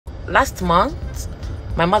last month,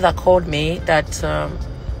 my mother called me that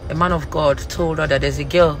a man of God told her that there's a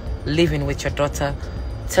girl living with your daughter.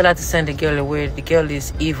 Tell her to send the girl away. The girl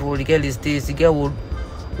is evil. The girl is this. The girl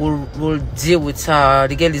will deal with her.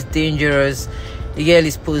 The girl is dangerous. The girl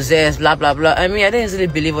is possessed. Blah blah blah. I mean, I don't really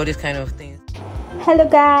believe all these kind of things. Hello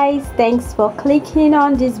guys, thanks for clicking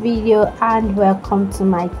on this video and welcome to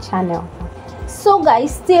my channel. So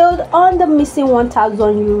guys, still on the missing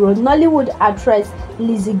 1,000 euro, Nollywood actress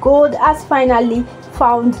Lizzy Gold has finally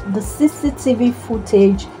found the CCTV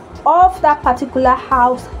footage of that particular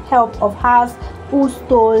house help of hers who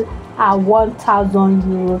stole her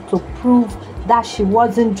 1,000 euro to prove that she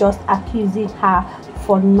wasn't just accusing her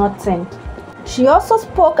for nothing. She also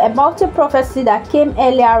spoke about a prophecy that came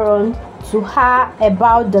earlier on to her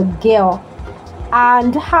about the girl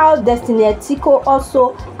and how Destiny Etiko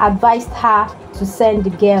also advised her to send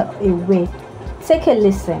the girl away. Take a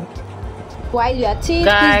listen. While you are taking,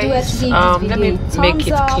 guys, let me make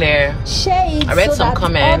it clear. Share it. I read so some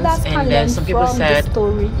comments and then some people said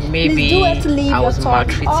maybe I was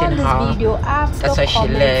maltreating her. That's why she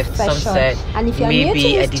left. Some said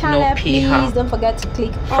maybe I did not pay her. Don't forget to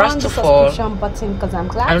click First on the of all, subscription button because I'm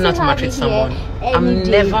glad I don't know how to maltreat someone. I'm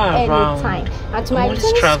never around. And to my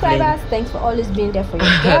always traveling. Thanks for always being there for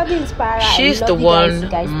your girl, the inspirer. She's the one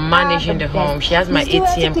managing the home. She has my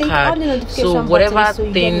ATM card. So whatever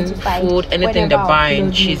thing, food, anything they're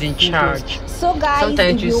buying, she's in charge. So guys,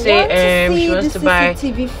 sometimes you say she wants to buy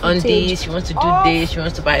on this, she wants to do this, she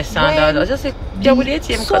wants to buy a sandal. I'll just say, yeah, with the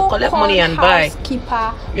ATM card, collect money and buy.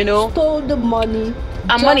 You know, stole the money.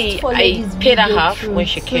 And money, I paid her half when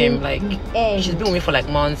she came. Like, she's been with me for like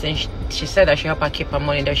months, and she said that she help her keep her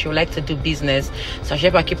money, that she would like to do business. So she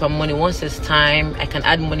help her keep her money. Once it's time, I can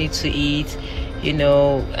add money to it, you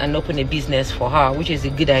know, and open a business for her, which is a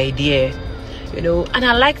good idea, you know. And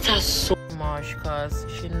I liked her so much because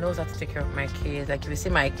she knows how to take care of my kids. Like, if you see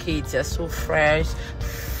my kids, they're so fresh,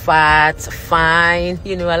 fat, fine,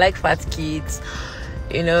 you know. I like fat kids,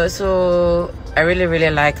 you know. So I really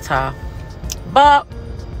liked her. But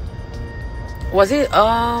was it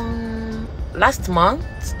last month,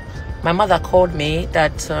 my mother called me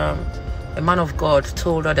that a man of God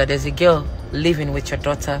told her that there's a girl living with your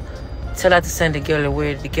daughter. Tell her to send the girl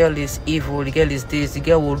away. The girl is evil. The girl is this. The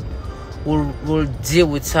girl will deal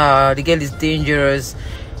with her. The girl is dangerous.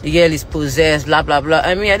 The girl is possessed. Blah blah blah.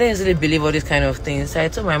 I mean, I didn't really believe all these kind of things. So I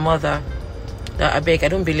told my mother that I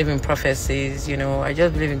don't believe in prophecies, you know. I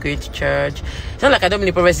just believe in going to church. It's not like I don't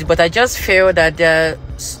believe in prophecies, but I just feel that there are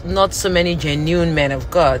not so many genuine men of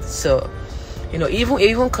God. So, you know, it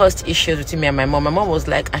even caused issues between me and my mom. My mom was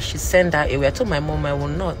like, I should send her away. I told my mom I will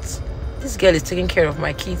not. This girl is taking care of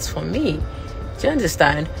my kids for me. Do you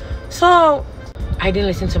understand? So I didn't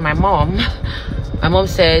listen to my mom. My mom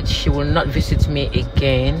said she will not visit me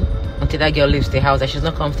again until that girl leaves the house, that she's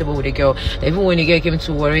not comfortable with the girl. That even when the girl came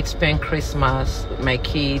to Warwick spend Christmas with my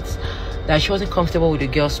kids, that she wasn't comfortable with the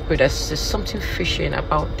girl's spirit. There's something fishy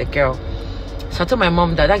about the girl. So I told my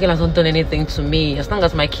mom that girl has not done anything to me. As long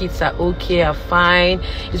as my kids are okay, are fine.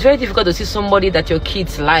 It's very difficult to see somebody that your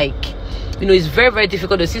kids like. You know, it's very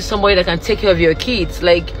difficult to see somebody that can take care of your kids.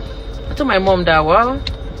 Like, I told my mom that, well,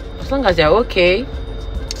 as long as they're okay.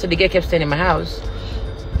 So the girl kept staying in my house.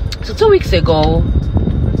 So 2 weeks ago,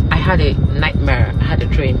 I had a nightmare. I had a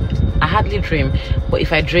dream. I hardly dream, but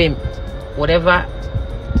if I dream, whatever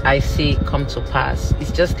I see come to pass.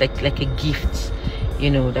 It's just like a gift,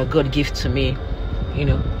 you know, that God gave to me. You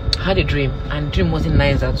know, I had a dream, and the dream wasn't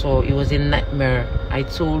nice at all. It was a nightmare. I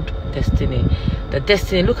told Destiny that,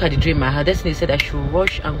 Destiny, look at the dream I had. Destiny said I should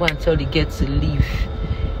rush and go and tell the girl to leave.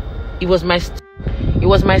 It was my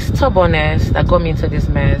stubbornness that got me into this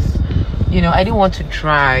mess. You know, I didn't want to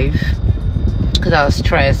drive because I was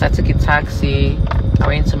stressed. I took a taxi. I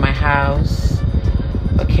went to my house.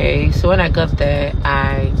 Okay, so when I got there,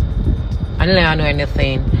 I didn't let her know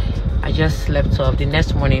anything. I just slept off. The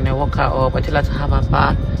next morning, I woke her up. I told her to have her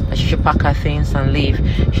bath, that she should pack her things and leave.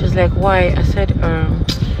 She was like, why? I said,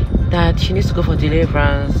 that she needs to go for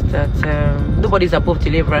deliverance, that nobody's above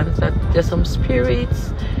deliverance, that there's some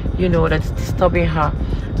spirits, you know, that's disturbing her,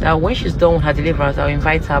 that when she's done with her deliverance, I'll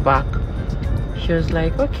invite her back. She was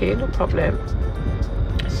like, okay, no problem.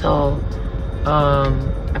 So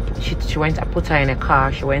she went, I put her in a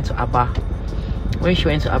car. She went to Aba. When she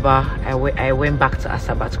went to Aba, I went back to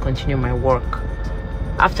Asaba to continue my work.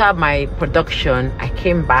 After my production, I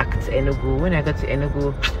came back to Enugu. When I got to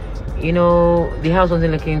Enugu, you know, the house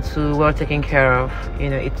wasn't looking too well taken care of. You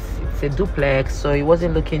know, it's a duplex, so it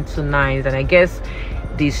wasn't looking too nice. And I guess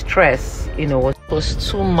the stress, you know, was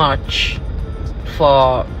too much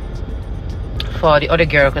for the other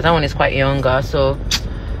girl, because that one is quite younger. So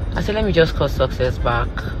I said, let me just call Success back.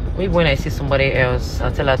 Maybe when I see somebody else,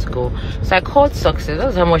 I'll tell her to go. So I called Success.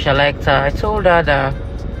 That's how much I liked her. I told her that,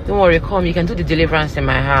 don't worry, come, you can do the deliverance in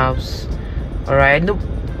my house. All right? No,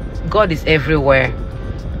 God is everywhere.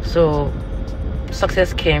 So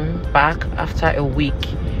Success came back after a week.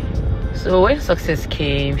 So when Success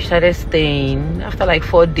came, she started staying. After like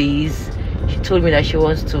 4 days, she told me that she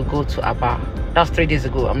wants to go to Aba. That was 3 days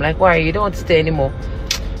ago. I'm like, why? You don't want to stay anymore?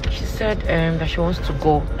 She said that she wants to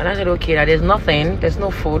go. And I said, okay, that there's nothing, there's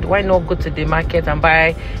no food. Why not go to the market and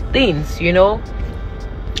buy things, you know?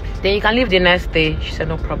 Then you can leave the next day. She said,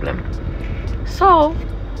 no problem. So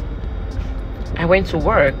I went to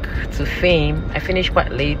work to film. I finished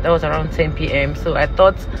quite late. That was around 10 p.m. So I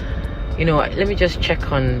thought, you know, let me just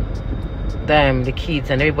check on them, the kids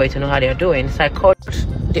and everybody, to know how they're doing. So I called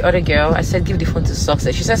the other girl. I said, give the phone to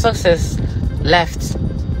Success. She said Success left.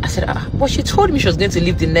 I said, well, she told me she was going to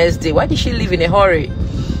leave the next day. Why did she leave in a hurry?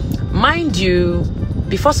 Mind you,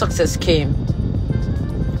 before Success came,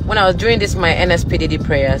 when I was doing this my NSPDD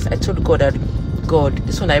prayers, I told God that, God,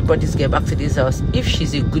 this one I brought this girl back to this house. If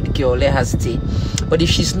she's a good girl, let her stay. But if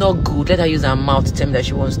she's not good, let her use her mouth to tell me that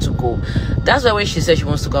she wants to go. That's why when she said she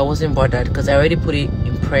wants to go, I wasn't bothered, because I already put it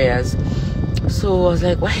in prayers. So I was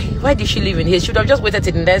like, why did she leave in here? She should have just waited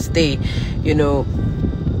till the next day, you know,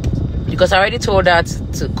 because I already told her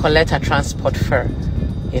to collect her transport fare,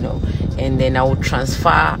 you know, and then I would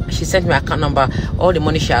transfer. She sent me her account number. All the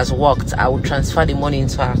money she has worked, I would transfer the money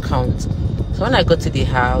into her account. So when I got to the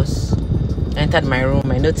house, I entered my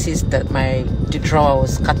room, I noticed that the drawer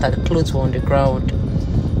was scattered, clothes were on the ground.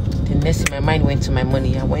 The next thing, my mind went to my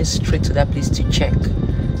money. I went straight to that place to check.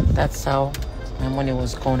 That's how my money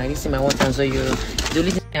was gone. I didn't see my 1,000 euro. The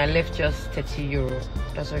only thing I left, just 30 euro.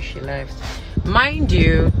 That's what she left. Mind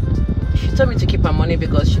you, she told me to keep her money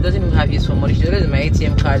because she doesn't even have use for money. She doesn't have my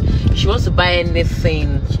ATM card. If she wants to buy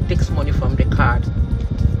anything, she takes money from the card,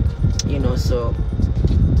 you know. So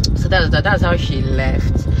that's how she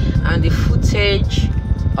left. And the footage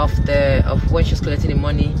of when she's collecting the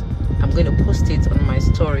money, I'm going to post it on my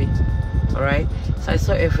story. All right, so I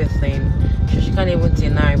saw everything. She can't even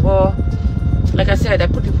deny. Well, like I said, I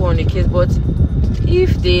put people on the case, but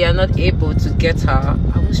if they are not able to get her,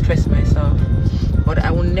 I won't stress myself. But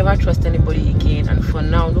I will never trust anybody again. And for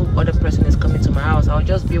now, no other person is coming to my house. I'll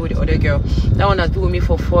just be with the other girl. That one has been with me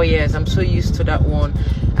for 4 years. I'm so used to that one.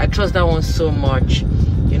 I trust that one so much.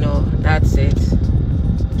 You know, that's it.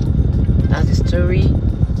 That's the story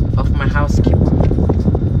of my housekeeper.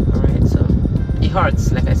 Alright, so it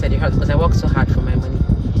hurts. Like I said, it hurts because I work so hard for my money.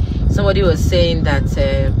 Somebody was saying that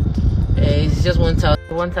it's just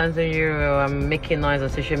 1,000 euro. I'm making noise on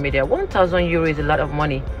social media. 1,000 euro is a lot of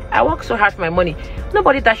money. I work so hard for my money.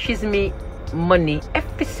 Nobody dashes me money.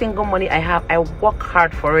 Every single money I have, I work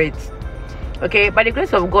hard for it. Okay, by the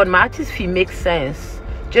grace of God, my artist fee makes sense.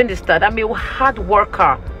 Do you understand? I'm a hard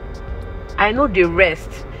worker. I know the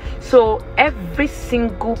rest. So every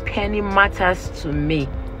single penny matters to me.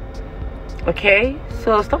 Okay,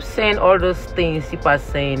 so stop saying all those things people are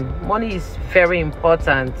saying. Money is very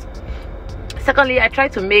important. Secondly, I try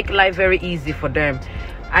to make life very easy for them.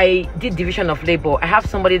 I did division of labor. I have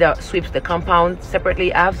somebody that sweeps the compound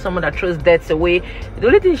separately. I have someone that throws debts away. The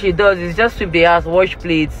only thing she does is just sweep the house, wash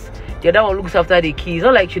plates. The other one looks after the keys.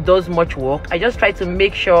 Not like she does much work. I just try to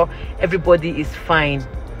make sure everybody is fine,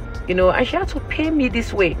 you know. And she had to pay me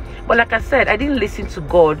this way. But like I said, I didn't listen to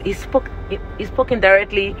God. He spoke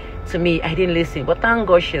indirectly to me. I didn't listen. But thank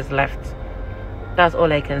God she's left. That's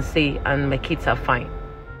all I can say. And my kids are fine.